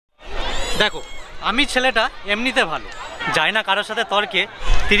দেখো আমি ছেলেটা এমনিতে ভালো, যাই না কারোর সাথে তর্কে।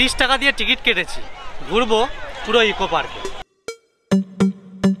 30 টাকা দিয়ে টিকিট কেটেছি, ঘুরবো পুরো ইকো পার্কে।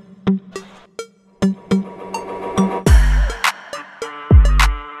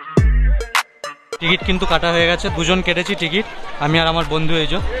 টিকিট কিন্তু কাটা হয়ে গেছে, দুজন কেটেছি টিকিট, আমি আর আমার বন্ধু। এই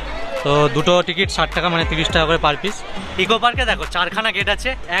যে তো দুটো টিকিট 60 টাকা, মানে 30 টাকা করে পার পিস। ইকো পার্কে দেখো 4খানা গেট আছে,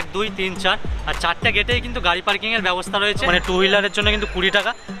 1 2 3 4, আর 4টে গেটেই কিন্তু গাড়ি পার্কিংয়ের ব্যবস্থা রয়েছে। মানে 2 হুইলারের জন্য কিন্তু 20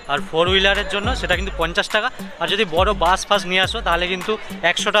 টাকা, আর 4 হুইলারের জন্য সেটা কিন্তু 50 টাকা। আর যদি বড় বাস ফাস নিয়ে আসো তাহলে কিন্তু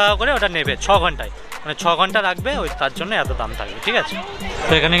 100 টাকা করে ওটা নেবে 6 ঘন্টায়, মানে 6 ঘন্টা রাখবে, ওই তার জন্য এত দাম থাকবে, ঠিক আছে।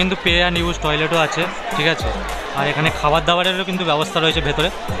 তো এখানে কিন্তু পে অ্যান্ড ইউজ টয়লেটও আছে, ঠিক আছে। আর এখানে খাবার দাবারেরও কিন্তু ব্যবস্থা রয়েছে ভেতরে,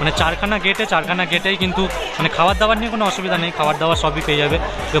 মানে 4খানা গেটেই কিন্তু মানে খাবার দাবার নিয়ে কোনো অসুবিধা নেই, খাবার দাবার সবই পেয়ে যাবে।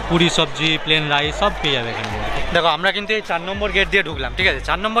 তো পুরি সবজি, প্লেন রাইস সব পেয়ে যাবে এখানে। দেখো আমরা কিন্তু এই 4 নম্বর গেট দিয়ে ঢুকলাম, ঠিক আছে।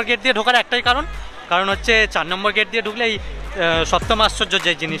 4 নম্বর গেট দিয়ে ঢোকার একটাই কারণ হচ্ছে 4 নম্বর গেট দিয়ে ঢুকলে এই সপ্তম আশ্চর্য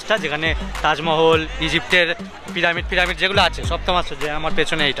যে জিনিসটা, যেখানে তাজমহল, ইজিপ্টের পিরামিড যেগুলো আছে, সপ্তম আশ্চর্য আমার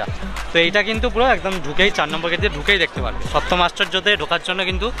পেছনে এইটা, তো এইটা কিন্তু পুরো একদম ঢুকেই 4 নম্বর গেট দিয়ে ঢুকেই দেখতে পারবে। সপ্তম আশ্চর্যতে ঢোকার জন্য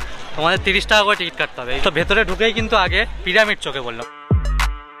কিন্তু তোমাদের 30 টাকা করে টিকিট কাটতে হবে। তো ভেতরে ঢুকেই কিন্তু আগে পিরামিড চোখে বললাম।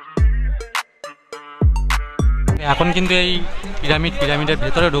 এখন কিন্তু এই পিরামিডের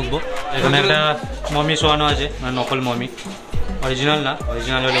ভেতরে ঢুকবো। এখানে একটা মমি শোয়ানো আছে, মানে নকল মমি, অরিজিনাল না,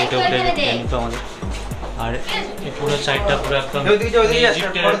 অরিজিনাল হলে উঠে নিত আমাদের। আর এই পুরো সাইডটা পুরো একদম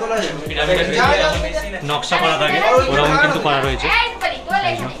নকশা করা থাকে, ওরকম কিন্তু করা রয়েছে।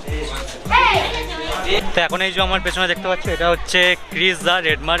 তো এখন এই যে আমার পেছনে দেখতে পাচ্ছি, এটা হচ্ছে ক্রিস দ্য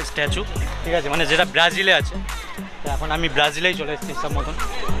রেডমার স্ট্যাচু, ঠিক আছে, মানে যেটা ব্রাজিলে আছে। তো এখন আমি ব্রাজিলেই চলে এসেছি সব মতন,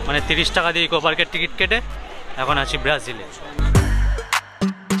 মানে 30 টাকা দিয়ে ইকো পার্কের টিকিট কেটে এখন আছি ব্রাজিলে।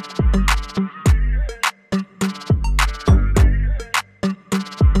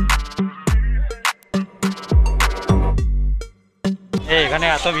 এখানে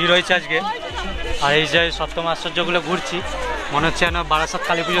এত ভিড় হয়েছে আজকে, আর এই যে সপ্তম আশ্চর্যগুলো ঘুরছি, মনে হচ্ছে যেন বারাসাত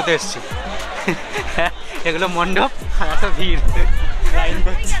কালী পুজোতে এসছি। এগুলো মণ্ডপ, এত ভিড়,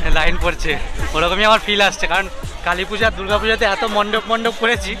 লাইন পড়ছে, ওরকমই আমার ফিল আসছে। কারণ কালী পূজা আর দুর্গা পূজাতে এত মণ্ডপ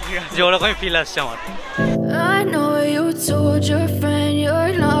করেছি যে ওরকমই ফিল আসছে আমার।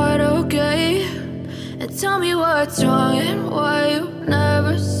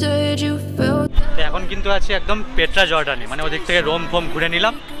 এখন কিন্তু আছে একদম পেট্রা জর্ডানে, মানে ওদিক থেকে রোম ফোম ঘুরে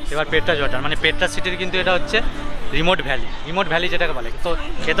নিলাম, এবার পেট্রা জর্ডান, মানে পেট্রা সিটির কিন্তু এটা হচ্ছে রিমোট ভ্যালি যেটাকে বলে। তো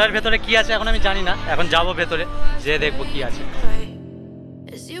এটার ভেতরে কি আছে এখন আমি জানি না, এখন যাবো ভেতরে, যে দেখবো কি আছে।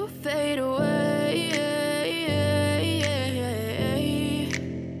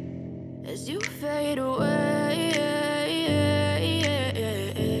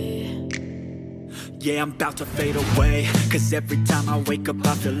 Yeah, I'm about to fade away, 'cause every time I wake up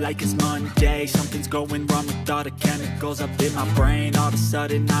I feel like it's Monday. Something's going wrong with all the chemicals up in my brain. All of a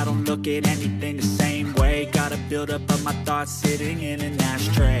sudden I don't look at anything the same way. Gotta build up of my thoughts sitting in an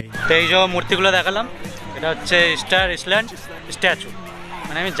ashtray. তো এই যে মূর্তিগুলো দেখালাম, এটা হচ্ছে star island statue,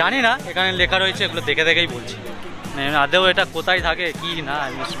 মানে আমি জানি না এখানে লেখা রয়েছে, এগুলো দেখেই বলছি, মানে আদৌ এটা কোথায় থাকে কি না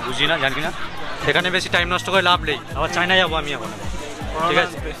আমি বুঝি না, জানি না। এখানে বেশি টাইম নষ্ট করে লাভ নেই, আবার চায়না যাবো আমি এখন, ঠিক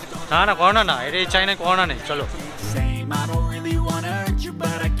আছে। না করোনা না, এই চাইনায় করোনা নেই, চলো।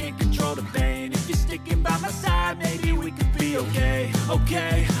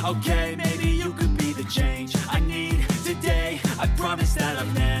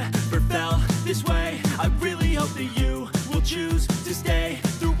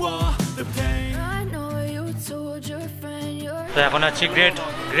 তো এখন আছি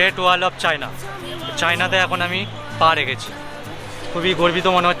গ্রেট ওয়াল অফ চায়না। চায়নাতে এখন আমি পা রেখেছি, খুবই গর্বিত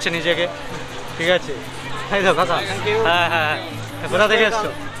মনে হচ্ছে নিজেকে, ঠিক আছে। হ্যাঁ, কোথা থেকে এসছো?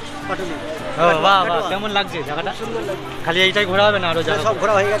 বাহ, কেমন লাগছে জায়গাটা? খালি এইটাই ঘোরা হবে না, আরো জায়গা সব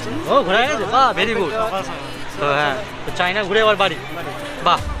ঘোরা হয়ে গেছে? ও ঘোরা হয়ে গেছে, বাহ, ভেরি গুড। তো হ্যাঁ, তো চায়না ঘুরে আবার বাড়ি,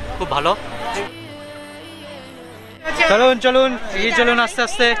 বাহ, খুব ভালো। চলুন আস্তে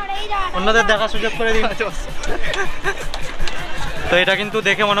আস্তে অন্যদের দেখার সুযোগ করে দিন। তো এটা কিন্তু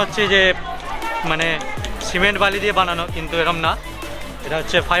দেখে মনে হচ্ছে যে মানে সিমেন্ট বালি দিয়ে বানানো, কিন্তু এরকম না, এটা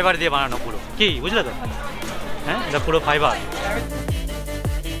হচ্ছে ফাইবার দিয়ে বানানো পুরো, কি বুঝলে তো? হ্যাঁ, এটা পুরো ফাইবার।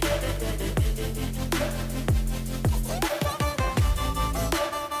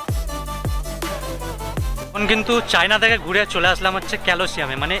 এখন কিন্তু চায়না থেকে ঘুরে চলে আসলাম হচ্ছে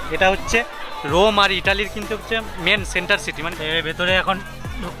ক্যালোসিয়ামে, মানে এটা হচ্ছে রোম আর ইটালির কিন্তু হচ্ছে মেন সেন্টার সিটি, মানে ভেতরে এখন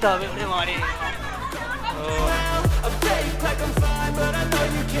ঢুকতে হবে।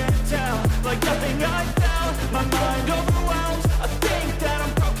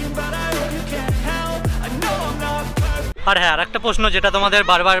 আর হ্যাঁ, আর একটা প্রশ্ন যেটা তোমাদের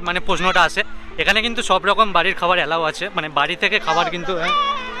বারবার মানে প্রশ্নটা আসে, এখানে কিন্তু সব রকম বাড়ির খাবার অ্যালাউ আছে, মানে বাড়ি থেকে খাবার কিন্তু।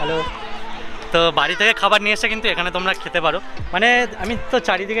 হ্যালো, তো বাড়ি থেকে খাবার নিয়ে এসে কিন্তু এখানে তোমরা খেতে পারো। মানে আমি তো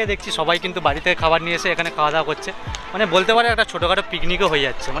চারিদিকে দেখছি সবাই কিন্তু বাড়ি থেকে খাবার নিয়ে এসে এখানে খাওয়া দাওয়া করছে। মানে বলতে পারে একটা ছোটোখাটো পিকনিকও হয়ে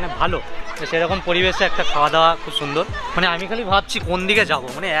যাচ্ছে, মানে ভালো সেরকম পরিবেশে একটা খাওয়া দাওয়া খুব সুন্দর। মানে আমি খালি ভাবছি কোন দিকে যাব,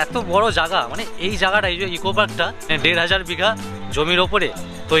 মানে এত বড় জায়গা, মানে এই জায়গাটা এই যে ইকো পার্কটা 1500 বিঘা জমির ওপরে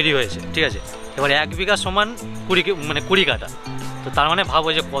তৈরি হয়েছে, ঠিক আছে। এবার 1 বিঘা সমান 20 কাঠা। তো তার মানে ভাবো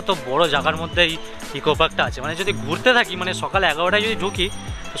যে কত বড় জায়গার মধ্যে এই ইকো পার্কটা আছে। মানে যদি ঘুরতে থাকি, মানে সকাল 11টায় যদি ঢুকি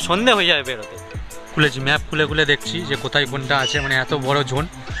তো সন্ধে হয়ে যাবে বেরোতে। খুলেছি ম্যাপ খুলে দেখছি যে কোথায় কোনটা আছে, মানে এত বড় জোন।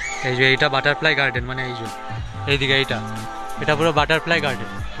 এই যে এইটা বাটারফ্লাই গার্ডেন, মানে এই যে এইদিকে এটা পুরো বাটারফ্লাই গার্ডেন,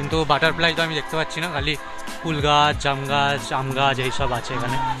 কিন্তু বাটারফ্লাই তো আমি দেখতে পাচ্ছি না, খালি ফুল গাছ, জাম গাছ, আম গাছ এইসব আছে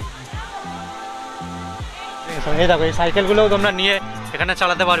এখানে। এই দেখো এই সাইকেলগুলোও তোমরা নিয়ে এখানে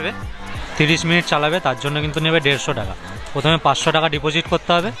চালাতে পারবে। 30 মিনিট চালাবে, তার জন্য কিন্তু নেবে 150 টাকা। প্রথমে 500 টাকা ডিপোজিট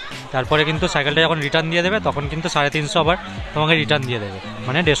করতে হবে, তারপরে কিন্তু সাইকেলটা যখন রিটার্ন দিয়ে দেবে তখন কিন্তু 350 আবার তোমাকে রিটার্ন দিয়ে দেবে,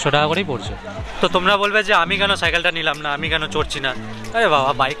 মানে 150 টাকা করেই পড়ছে। তো তোমরা বলবে যে আমি কেন সাইকেলটা নিলাম না, আমি কেন চড়ছি না। আরে বাবা,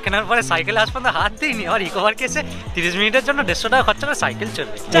 বাইক কেনার পরে সাইকেলে আজ পর্যন্ত হাত দিইনি, আর ইকো পার্কে এসে 30 মিনিটের জন্য 150 টাকা খরচা করে সাইকেল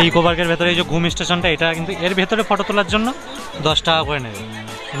চলবে। এই ইকো পার্কের ভেতরে এই যে ঘুম স্টেশনটা, এটা কিন্তু এর ভেতরে ফটো তোলার জন্য 10 টাকা করে নেবে,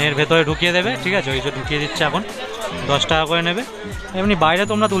 মানে এর ভেতরে ঢুকিয়ে দেবে, ঠিক আছে। ওই যে ঢুকিয়ে দিচ্ছে এখন, 10 টাকা করে নেবে। এমনি বাইরে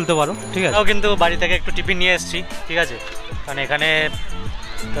তোমরা তুলতে পারো, ঠিক আছে। কিন্তু বাড়ি থেকে একটু টিফিন নিয়ে এসেছি, ঠিক আছে, কারণ এখানে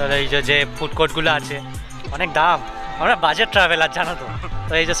এই যে ফুড কোর্টগুলো আছে অনেক দাম, আমরা বাজেট ট্রাভেলার জানো তো।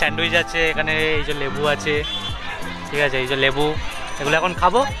 তো এই যে স্যান্ডউইচ আছে এখানে, এই যে লেবু আছে, ঠিক আছে, এই যে লেবু, এগুলো এখন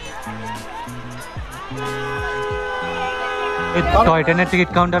খাবো। টয় ট্রেনের টিকিট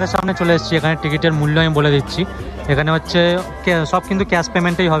কাউন্টারের সামনে চলে এসেছি। এখানে টিকিটের মূল্য আমি বলে দিচ্ছি। এখানে হচ্ছে সব কিন্তু ক্যাশ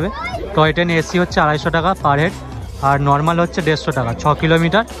পেমেন্টেই হবে। টয় ট্রেন এসি হচ্ছে 250 টাকা পার হেড, আর নর্মাল হচ্ছে 150 টাকা। 6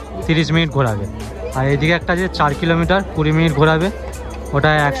 কিলোমিটার 30 মিনিট ঘোরাবে। আর এইদিকে একটা যে 4 কিলোমিটার 20 মিনিট ঘোরাবে, ওটা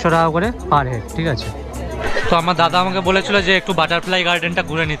 100 টাকা করে পার হেড, ঠিক আছে। তো আমার দাদা আমাকে বলেছিল যে একটু বাটারফ্লাই গার্ডেনটা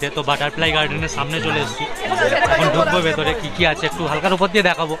ঘুরে নিতে, তো বাটারফ্লাই গার্ডেনের সামনে চলে এসেছি। এখন ঢুকবো ভেতরে, কী কী আছে একটু হালকার উপর দিয়ে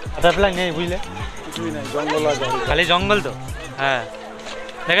দেখাবো। বাটারফ্লাই নেই বুঝলে, খালি জঙ্গল তো। হ্যাঁ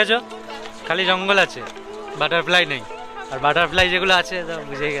দেখেছো, খালি জঙ্গল আছে, বাটারফ্লাই নেই। আর বাটারফ্লাই যেগুলো আছে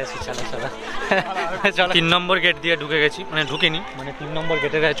বুঝেই গেছি, চলো 3 নম্বর গেট দিয়ে ঢুকে গেছি, মানে ঢুকিনি, মানে 3 নম্বর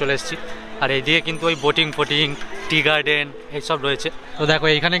গেটের গায়ে চলে এসেছি। আর এইদিকে কিন্তু ওই বোটিং টি গার্ডেন এইসব রয়েছে। তো দেখো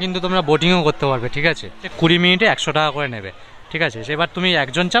এইখানে কিন্তু তোমরা বোটিংও করতে পারবে, ঠিক আছে। 20 মিনিটে 100 টাকা করে নেবে, ঠিক আছে। এবার তুমি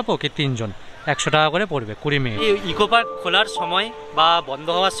একজন চাপো কি 3 জন, 100 টাকা করে পড়বে 20 মিনিট। এই ইকো পার্ক খোলার সময় বা বন্ধ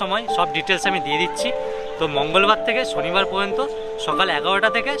হওয়ার সময় সব ডিটেলস আমি দিয়ে দিচ্ছি। তো মঙ্গলবার থেকে শনিবার পর্যন্ত সকাল 11টা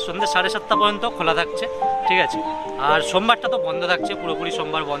থেকে সন্ধ্যে 7:30 পর্যন্ত খোলা থাকছে, ঠিক আছে। আর সোমবারটা তো বন্ধ থাকছে, পুরোপুরি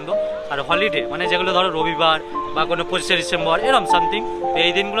সোমবার বন্ধ। আর হলিডে মানে যেগুলো ধরো রবিবার বা কোনো 25শে ডিসেম্বর এরকম সামথিং, তো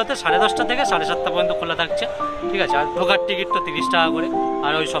এই দিনগুলোতে 10:30 থেকে 7:30 পর্যন্ত খোলা থাকছে, ঠিক আছে। আর ঢোকার টিকিট তো 30 টাকা করে,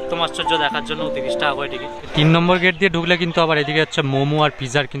 আর ওই সপ্তম আশ্চর্য দেখার জন্য 30 টাকা করে টিকিট। 3 নম্বর গেট দিয়ে ঢুকলে কিন্তু আবার এদিকে হচ্ছে মোমো আর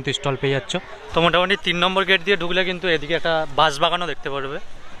পিজার কিন্তু স্টল পেয়ে যাচ্ছ। তো মোটামুটি 3 নম্বর গেট দিয়ে ঢুকলে কিন্তু এদিকে একটা বাঁশ বাগানও দেখতে পারবে।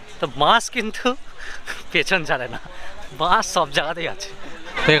 তো বাঁশ কিন্তু পেছন ছাড়ে না, বাঁশ সব জায়গাতেই আছে।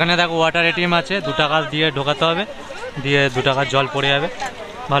 তো এখানে দেখো ওয়াটার এটিএম আছে, 2 টাকা দিয়ে ঢোকাতে হবে, দিয়ে 2 টাকার জল পড়ে যাবে,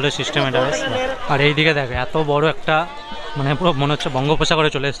 ভালো সিস্টেম এটা। আর এইদিকে দেখো এত বড় একটা, মানে পুরো মনে হচ্ছে বঙ্গোপসাগরে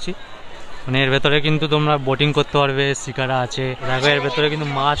চলে এসেছি। মানে এর ভেতরে কিন্তু তোমরা বোটিং করতে পারবে, শিকারা আছে। দেখো এর ভেতরে কিন্তু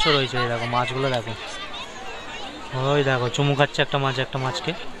মাছও রয়েছে, এই দেখো মাছগুলো দেখো, ওই দেখো চুমু খাচ্ছে একটা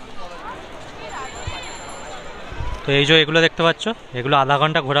মাছকে। তো এই যে এগুলো দেখতে পাচ্ছ, এগুলো আধা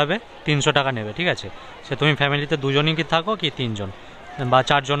ঘন্টা ঘোরাবে, 300 টাকা নেবে, ঠিক আছে। সে তুমি ফ্যামিলিতে 2 জনই কি থাকো কি 3 জন বা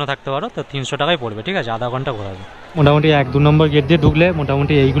 4 জনও থাকতে পারো, তো 300 টাকাই পড়বে, ঠিক আছে, আধা ঘন্টা ঘোরাবে। মোটামুটি 1-2 নম্বর গেট দিয়ে ঢুকলে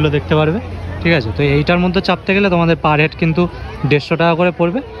মোটামুটি এইগুলো দেখতে পারবে, ঠিক আছে। তো এইটার মধ্যে চাপতে গেলে তোমাদের পার হেড কিন্তু 150 টাকা করে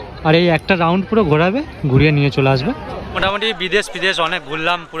পড়বে। আর এই একটা রাউন্ড পুরো ঘোরাবে, ঘুরিয়ে নিয়ে চলে আসবে। মোটামুটি বিদেশ অনেক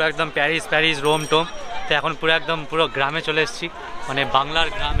ঘুরলাম, পুরো একদম প্যারিস রোম টোম। তো এখন পুরো একদম পুরো গ্রামে চলে এসেছি, মানে বাংলার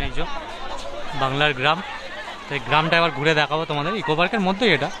গ্রাম, এই যে বাংলার গ্রাম। তো এই গ্রামটা এবার ঘুরে দেখাবো তোমাদের, ইকো পার্কের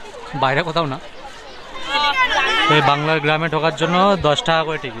মধ্যেই, এটা বাইরে কোথাও না। তো এই বাংলার গ্রামে ঢোকার জন্য 10 টাকা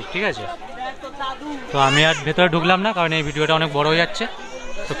করে টিকিট, ঠিক আছে। তো আমি আর ভেতরে ঢুকলাম না, কারণ এই ভিডিওটা অনেক বড় হয়ে যাচ্ছে।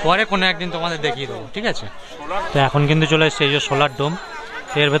 তো পরে কোনো একদিন তোমাদের দেখিয়ে দেবো, ঠিক আছে। তো এখন কিন্তু চলে এসছে এই যে সোলার ডোম।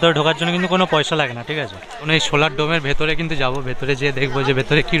 এর ভেতরে ঢোকার জন্য কিন্তু কোনো পয়সা লাগে না, ঠিক আছে। এই সোলার ডোমের ভেতরে কিন্তু যাবো, ভেতরে যেয়ে দেখবো যে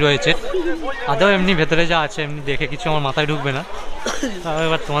ভেতরে কি রয়েছে। আদৌ এমনি ভেতরে যা আছে এমনি দেখে কিছু আমার মাথায় ঢুকবে না। তাও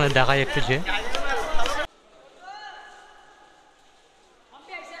এবার তোমাদের দেখাই একটু যে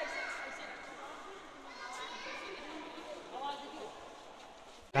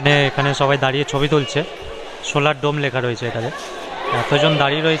এখানে সবাই দাঁড়িয়ে ছবি তুলছে। সোলার ডোম লেখা রয়েছে এটাতে, এতজন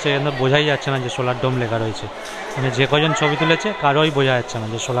দাঁড়িয়ে রয়েছে কিন্তু বোঝাই যাচ্ছে না যে সোলার ডোম লেখা রয়েছে। মানে যে কজন ছবি তুলেছে কারোই বোঝা যাচ্ছে না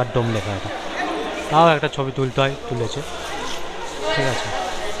যে সোলার ডোম লেখা। এটা তাও একটা ছবি তুলেছে, ঠিক আছে।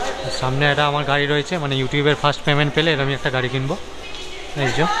 সামনে একটা আমার গাড়ি রয়েছে, মানে ইউটিউবের ফার্স্ট পেমেন্ট পেলে এরকমই একটা গাড়ি কিনবো,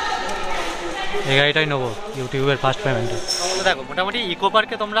 এই যে। এই গাড়িটাই নেবো ইউটিউবের ফার্স্ট পেমেন্টে। তো দেখো মোটামুটি ইকো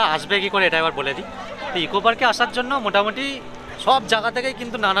পার্কে তোমরা আসবে কী করে এটা এবার বলে দিই। তো ইকো পার্কে আসার জন্য মোটামুটি সব জায়গা থেকেই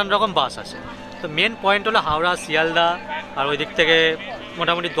কিন্তু নানান রকম বাস আসে। তো মেন পয়েন্ট হলো হাওড়া, শিয়ালদা, আর ওই দিক থেকে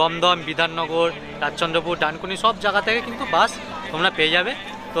মোটামুটি দমদম, বিধাননগর, রাজচন্দ্রপুর, ডানকুনি সব জায়গা থেকে কিন্তু বাস তোমরা পেয়ে যাবে।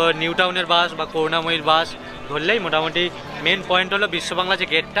 তো নিউ টাউনের বাস বা করুণাময়ীর বাস ধরলেই মোটামুটি মেন পয়েন্ট হলো বিশ্ববাংলা যে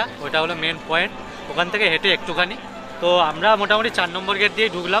গেটটা, ওটা হলো মেন পয়েন্ট। ওখান থেকে হেঁটে একটুখানি, তো আমরা মোটামুটি 4 নম্বর গেট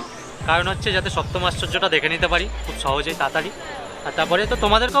দিয়েই ঢুকলাম, কারণ হচ্ছে যাতে সপ্তম আশ্চর্যটা দেখে নিতে পারি খুব সহজেই তাড়াতাড়ি। আর তারপরে তো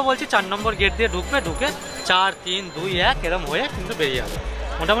তোমাদেরকেও বলছি 4 নম্বর গেট দিয়ে ঢুকবে, ঢুকে 4, 3, 2, 1 এরম হয়ে কিন্তু বেরিয়ে যাবে।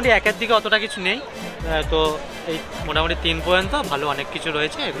 মোটামুটি 1-এর দিকে অতটা কিছু নেই, তো এই মোটামুটি 3 পর্যন্ত ভালো অনেক কিছু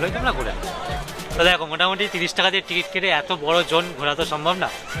রয়েছে, এগুলোই তোমরা ঘুরে। তো দেখো মোটামুটি 30 টাকা দিয়ে টিকিট কেটে এত বড় জোন ঘোরা তো সম্ভব না।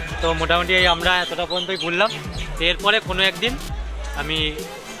 তো মোটামুটি এই আমরা এতটা পর্যন্তই ঘুরলাম। এরপরে কোনো একদিন আমি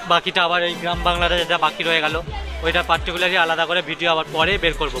বাকিটা আবার এই গ্রাম বাংলাটা যেটা বাকি রয়ে গেল ওইটা পার্টিকুলারলি আলাদা করে ভিডিও আবার পরে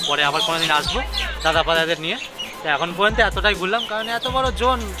বের করব, পরে আবার কোনো দিন আসবো দাদা ফাদাদের নিয়ে। তো এখন পর্যন্ত এতটাই ঘুরলাম, কারণ এত বড়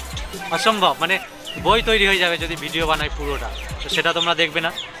জোন অসম্ভব, মানে বই তৈরি হয়ে যাবে যদি ভিডিও বানাই পুরোটা, তো সেটা তোমরা দেখবে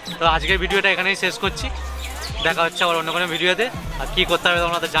না। তো আজকের ভিডিওটা এখানেই শেষ করছি, দেখা হচ্ছে আবার অন্য কোনো ভিডিওতে। আর কী করতে হবে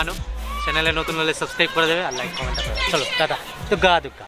তোমরা তো জানো, চ্যানেলে নতুন হলে সাবস্ক্রাইব করে দেবে আর লাইক কমেন্ট করে। চলো টাটা, দুগ্গা দুগ্গা।